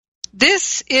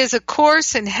 This is a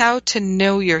course in how to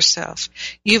know yourself.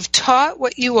 You've taught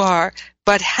what you are,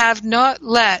 but have not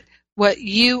let what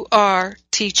you are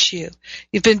teach you.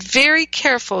 You've been very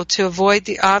careful to avoid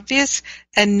the obvious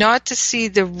and not to see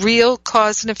the real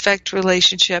cause and effect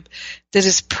relationship that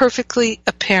is perfectly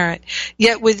apparent.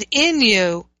 Yet within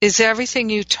you is everything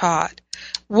you taught.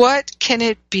 What can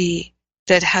it be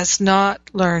that has not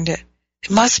learned it?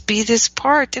 It must be this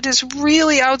part that is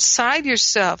really outside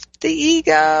yourself, the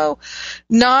ego,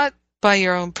 not by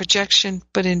your own projection,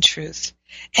 but in truth.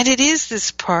 And it is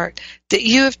this part that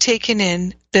you have taken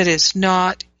in that is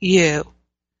not you.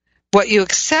 What you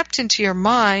accept into your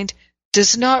mind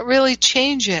does not really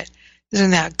change it.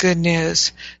 Isn't that good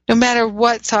news? No matter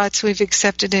what thoughts we've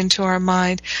accepted into our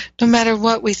mind, no matter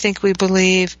what we think we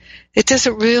believe, it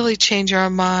doesn't really change our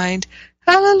mind.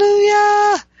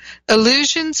 Hallelujah!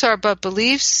 Illusions are but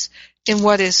beliefs in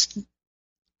what is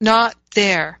not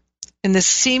there. And the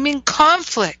seeming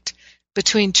conflict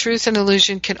between truth and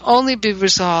illusion can only be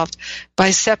resolved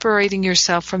by separating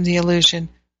yourself from the illusion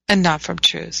and not from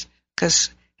truth. Because,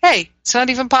 hey, it's not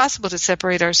even possible to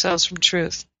separate ourselves from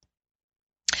truth.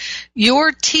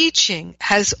 Your teaching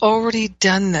has already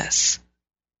done this.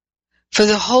 For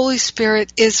the Holy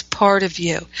Spirit is part of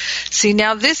you. See,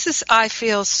 now this is, I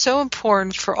feel, so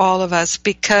important for all of us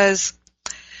because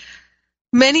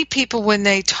many people, when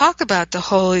they talk about the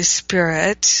Holy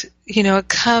Spirit, it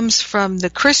comes from the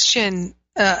Christian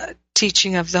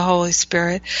teaching of the Holy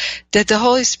Spirit, that the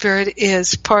Holy Spirit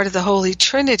is part of the Holy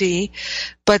Trinity,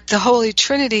 but the Holy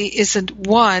Trinity isn't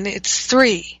one, it's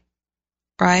three,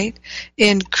 right,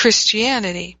 in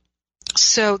Christianity.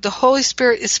 So the Holy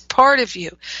Spirit is part of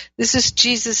you. This is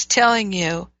Jesus telling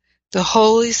you the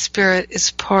Holy Spirit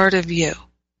is part of you,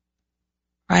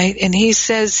 right? And he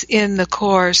says in the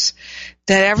Course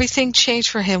that everything changed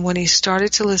for him when he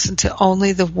started to listen to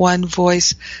only the one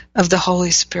voice of the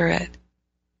Holy Spirit.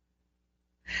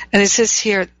 And it says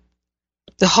here,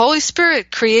 the Holy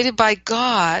Spirit created by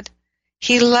God,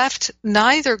 he left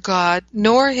neither God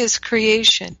nor his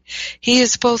creation. He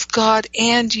is both God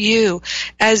and you,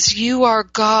 as you are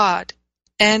God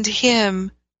and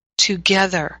him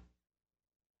together.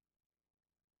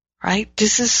 Right?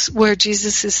 This is where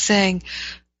Jesus is saying,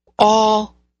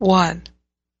 all one.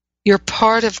 You're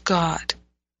part of God.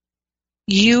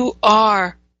 You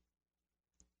are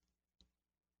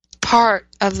part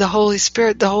of the Holy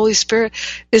Spirit. The Holy Spirit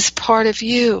is part of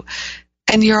you.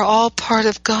 And you're all part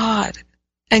of God.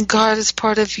 And God is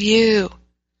part of you.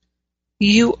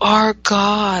 You are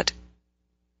God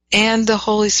and the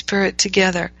Holy Spirit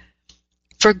together.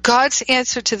 For God's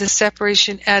answer to the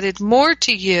separation added more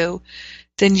to you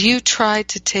than you tried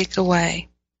to take away.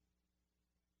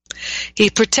 He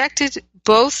protected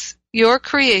both your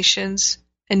creations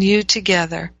and you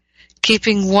together,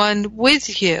 keeping one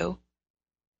with you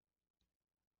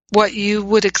what you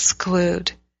would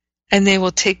exclude, and they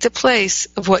will take the place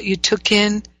of what you took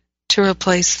in to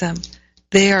replace them.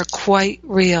 They are quite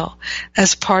real.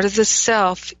 As part of the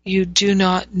self you do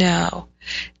not know.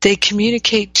 They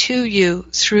communicate to you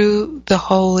through the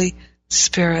Holy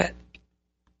Spirit.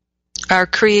 Our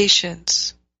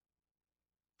creations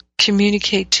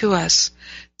communicate to us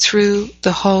through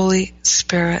the Holy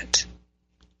Spirit.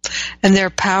 And their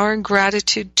power and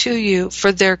gratitude to you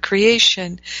for their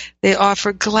creation, they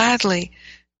offer gladly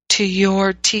to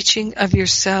your teaching of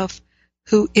yourself,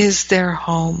 who is their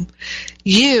home.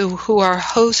 You, who are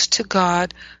host to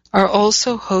God, are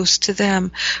also host to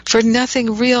them. For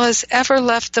nothing real has ever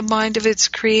left the mind of its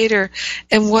creator,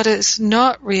 and what is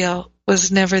not real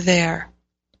was never there.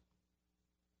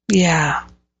 Yeah.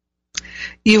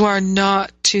 You are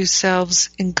not two selves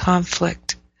in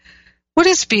conflict. What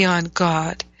is beyond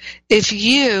God? If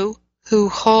you who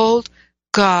hold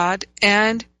God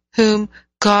and whom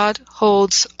God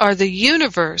holds are the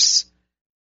universe,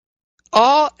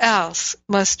 all else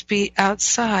must be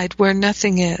outside where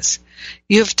nothing is.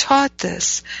 You have taught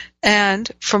this, and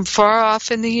from far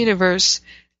off in the universe,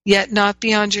 yet not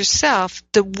beyond yourself,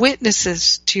 the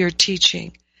witnesses to your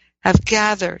teaching have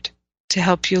gathered to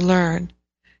help you learn.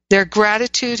 Their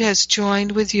gratitude has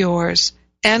joined with yours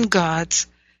and God's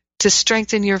to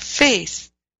strengthen your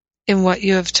faith in what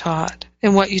you have taught,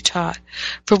 in what you taught.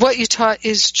 For what you taught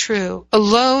is true.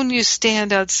 Alone you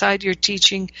stand outside your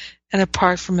teaching and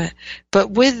apart from it. But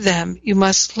with them you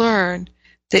must learn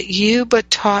that you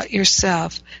but taught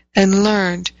yourself and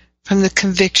learned from the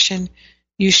conviction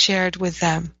you shared with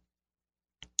them.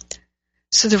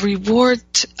 So the reward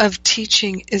of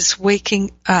teaching is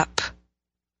waking up.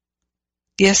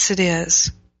 Yes, it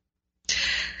is.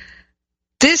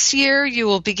 This year you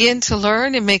will begin to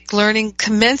learn and make learning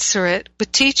commensurate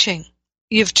with teaching.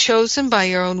 You've chosen by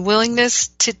your own willingness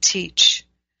to teach.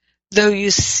 Though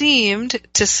you seemed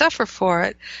to suffer for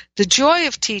it, the joy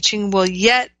of teaching will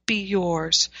yet be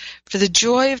yours. For the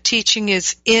joy of teaching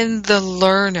is in the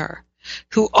learner,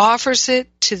 who offers it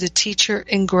to the teacher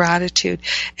in gratitude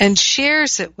and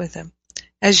shares it with him.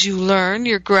 As you learn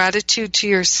your gratitude to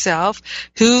yourself,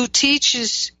 who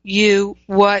teaches you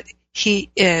what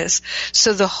he is.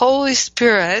 So the Holy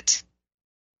Spirit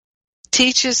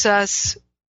teaches us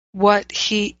what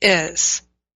he is,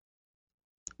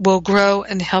 will grow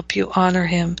and help you honor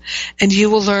him. And you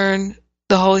will learn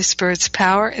the Holy Spirit's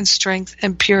power and strength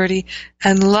and purity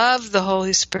and love the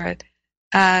Holy Spirit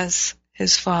as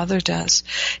his Father does.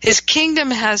 His kingdom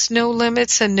has no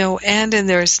limits and no end, and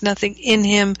there is nothing in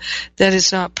him that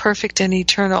is not perfect and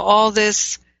eternal. All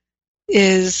this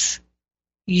is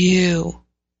you,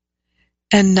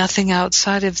 and nothing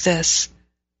outside of this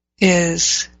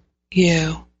is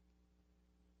you.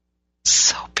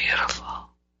 So beautiful.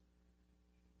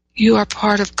 You are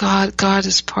part of God. God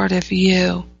is part of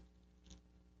you.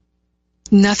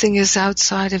 Nothing is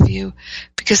outside of you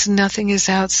because nothing is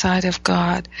outside of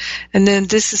God. And then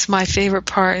this is my favorite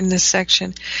part in this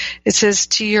section. It says,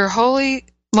 to your holy,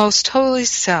 most holy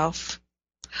self,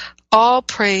 all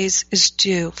praise is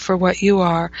due for what you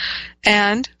are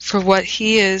and for what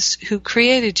he is who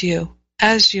created you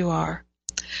as you are.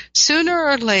 Sooner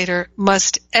or later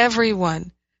must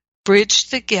everyone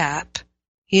bridge the gap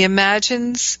he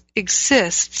imagines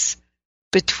exists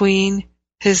between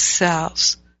his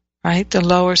selves. Right? The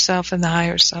lower self and the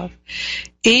higher self.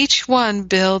 Each one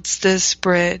builds this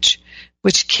bridge,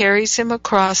 which carries him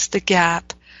across the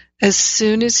gap as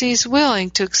soon as he's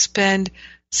willing to expend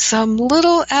some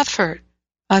little effort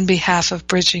on behalf of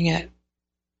bridging it.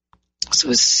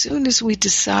 So as soon as we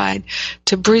decide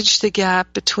to bridge the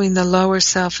gap between the lower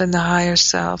self and the higher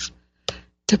self,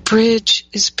 the bridge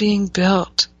is being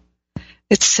built.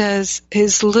 It says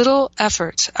his little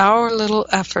efforts, our little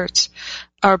efforts,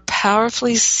 are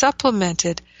powerfully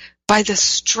supplemented by the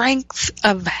strength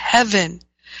of heaven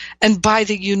and by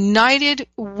the united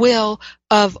will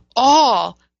of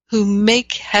all who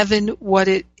make heaven what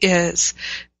it is,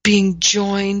 being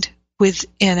joined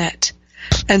within it.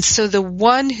 And so the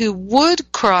one who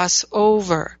would cross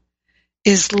over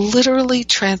is literally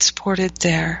transported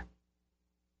there.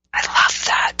 I love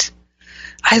that.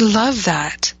 I love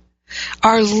that.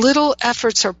 Our little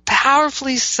efforts are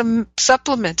powerfully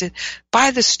supplemented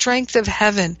by the strength of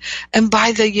heaven and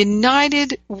by the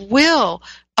united will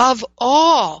of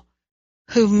all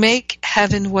who make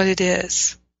heaven what it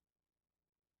is.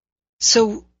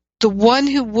 So the one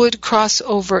who would cross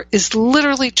over is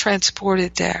literally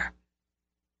transported there.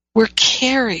 We're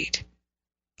carried.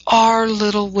 Our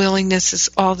little willingness is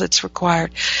all that's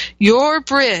required. Your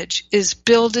bridge is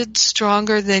builded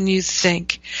stronger than you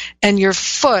think, and your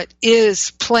foot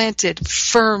is planted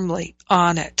firmly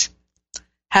on it.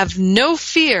 Have no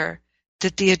fear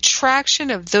that the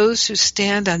attraction of those who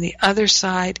stand on the other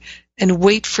side and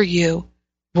wait for you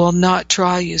will not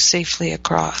draw you safely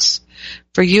across.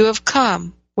 For you have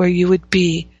come where you would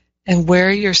be and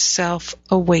where yourself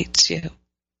awaits you.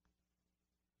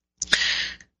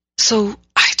 So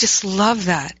I just love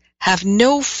that. Have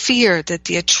no fear that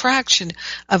the attraction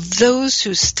of those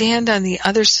who stand on the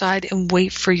other side and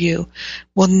wait for you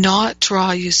will not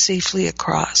draw you safely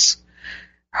across.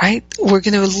 Right? We're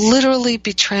going to literally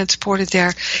be transported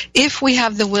there if we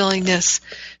have the willingness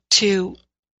to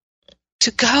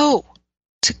go.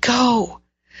 to go.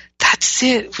 That's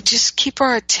it. We'll just keep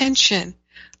our attention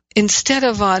instead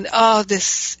of on, oh,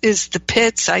 this is the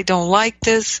pits. I don't like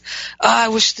this. Oh, I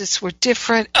wish this were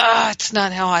different. It's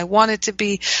not how I want it to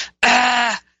be.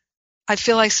 I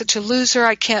feel like such a loser.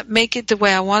 I can't make it the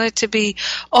way I want it to be.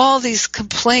 All these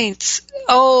complaints.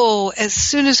 Oh, as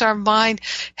soon as our mind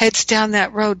heads down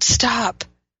that road, stop.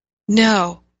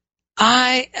 No,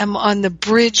 I am on the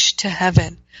bridge to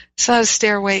heaven. It's not a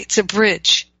stairway. It's a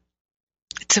bridge.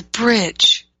 It's a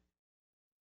bridge.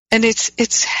 And it's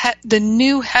the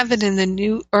new heaven and the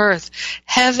new earth.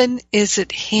 Heaven is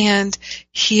at hand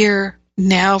here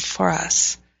now for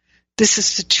us. This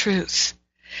is the truth.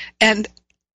 And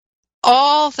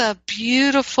all the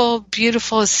beautiful,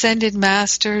 beautiful ascended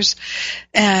masters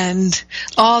and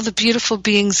all the beautiful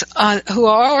beings who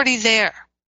are already there,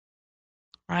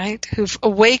 right? Who've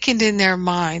awakened in their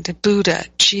mind, Buddha,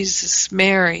 Jesus,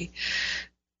 Mary,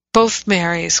 both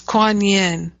Marys, Kuan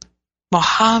Yin,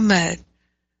 Muhammad,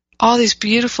 all these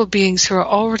beautiful beings who are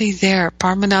already there,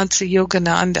 Paramahansa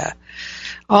Yogananda,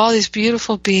 all these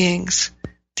beautiful beings,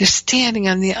 they're standing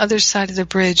on the other side of the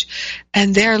bridge,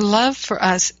 and their love for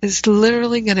us is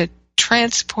literally going to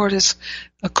transport us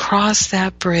across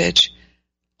that bridge.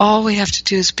 All we have to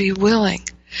do is be willing.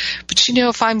 But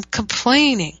if I'm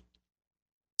complaining,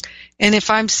 and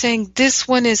if I'm saying this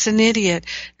one is an idiot,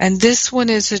 and this one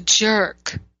is a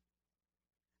jerk,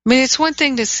 I mean, it's one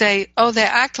thing to say, oh, they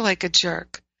act like a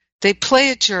jerk. They play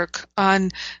a jerk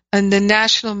on the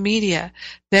national media.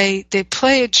 They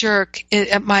play a jerk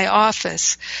at my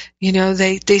office.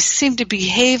 They seem to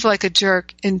behave like a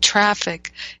jerk in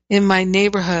traffic, in my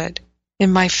neighborhood,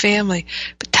 in my family.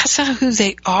 But that's not who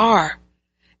they are.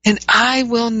 And I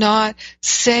will not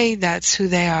say that's who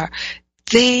they are.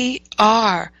 They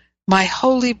are my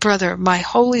holy brother, my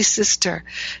holy sister.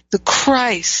 The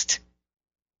Christ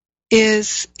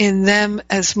is in them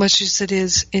as much as it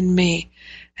is in me.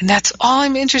 And that's all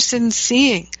I'm interested in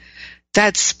seeing.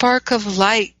 That spark of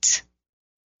light,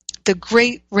 the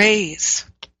great rays.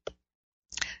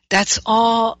 That's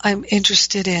all I'm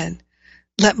interested in.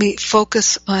 Let me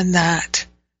focus on that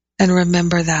and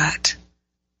remember that.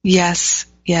 Yes,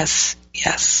 yes,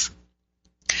 yes.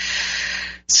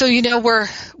 So, we're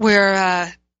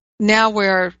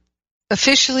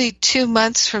officially 2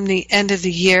 months from the end of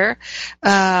the year.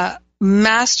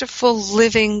 Masterful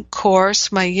Living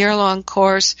course, my year-long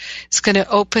course, is going to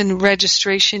open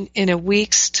registration in a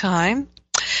week's time.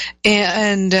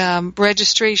 And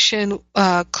registration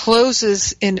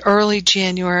closes in early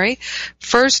January.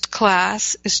 First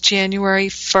class is January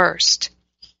 1st.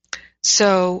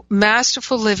 So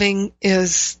Masterful Living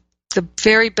is the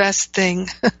very best thing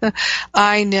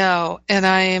I know, and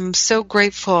I am so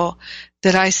grateful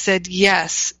that I said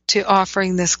yes to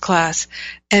offering this class.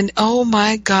 And oh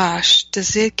my gosh,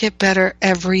 does it get better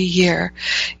every year.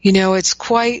 It's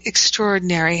quite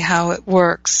extraordinary how it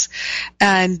works.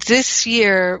 And this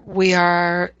year we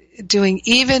are doing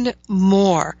even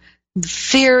more.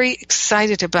 Very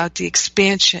excited about the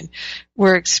expansion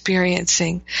we're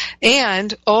experiencing.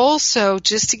 And also,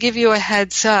 just to give you a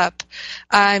heads up,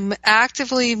 I'm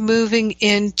actively moving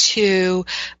into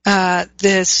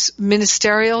this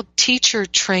ministerial teacher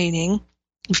training.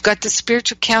 We've got the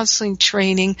spiritual counseling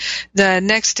training. The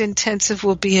next intensive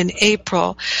will be in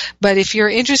April. But if you're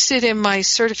interested in my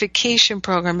certification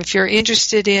program, if you're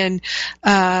interested in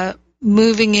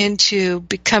moving into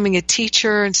becoming a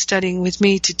teacher and studying with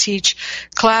me to teach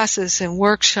classes and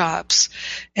workshops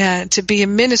and to be a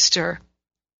minister,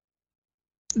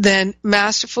 then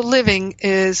Masterful Living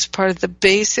is part of the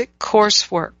basic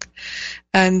coursework.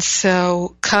 And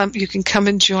so you can come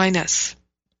and join us.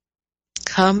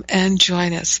 Come and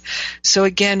join us. So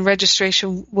again,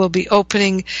 registration will be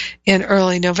opening in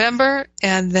early November,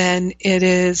 and then it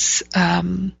is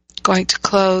going to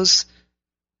close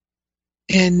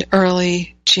in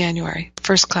early January,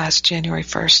 first class January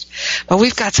 1st. But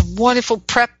we've got some wonderful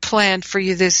prep planned for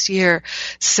you this year,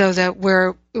 so that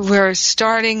we're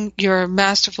starting your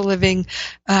Masterful Living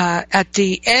at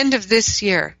the end of this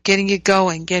year, getting you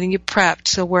going, getting you prepped.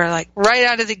 So we're like right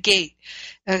out of the gate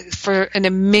for an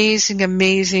amazing,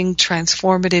 amazing,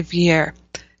 transformative year.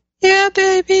 Yeah,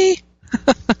 baby.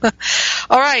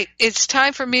 All right, it's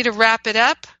time for me to wrap it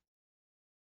up.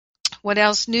 What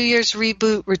else? New Year's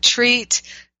Reboot Retreat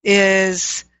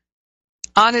is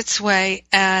on its way,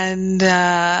 and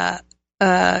that's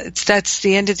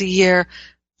the end of the year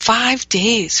 5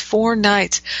 days, 4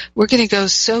 nights. We're going to go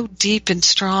so deep and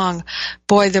strong.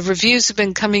 Boy, the reviews have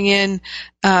been coming in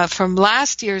from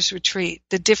last year's retreat,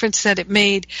 the difference that it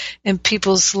made in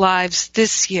people's lives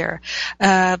this year.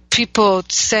 People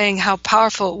saying how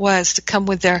powerful it was to come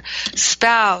with their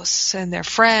spouse and their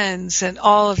friends and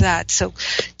all of that. So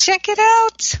check it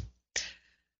out.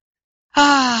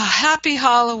 Happy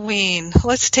Halloween.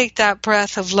 Let's take that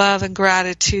breath of love and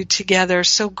gratitude together.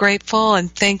 So grateful and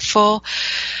thankful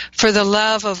for the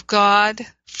love of God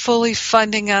fully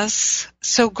funding us.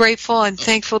 So grateful and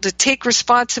thankful to take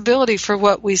responsibility for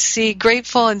what we see.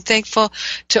 Grateful and thankful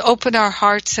to open our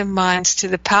hearts and minds to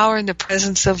the power and the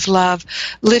presence of love,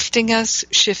 lifting us,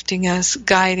 shifting us,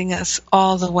 guiding us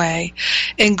all the way.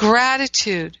 In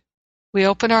gratitude, we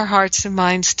open our hearts and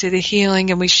minds to the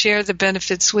healing, and we share the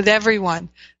benefits with everyone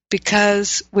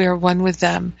because we are one with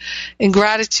them. In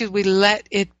gratitude, we let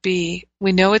it be.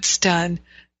 We know it's done,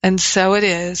 and so it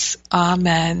is.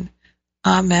 Amen.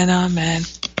 Amen. Amen.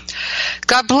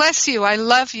 God bless you. I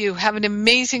love you. Have an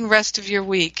amazing rest of your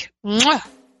week. Mwah.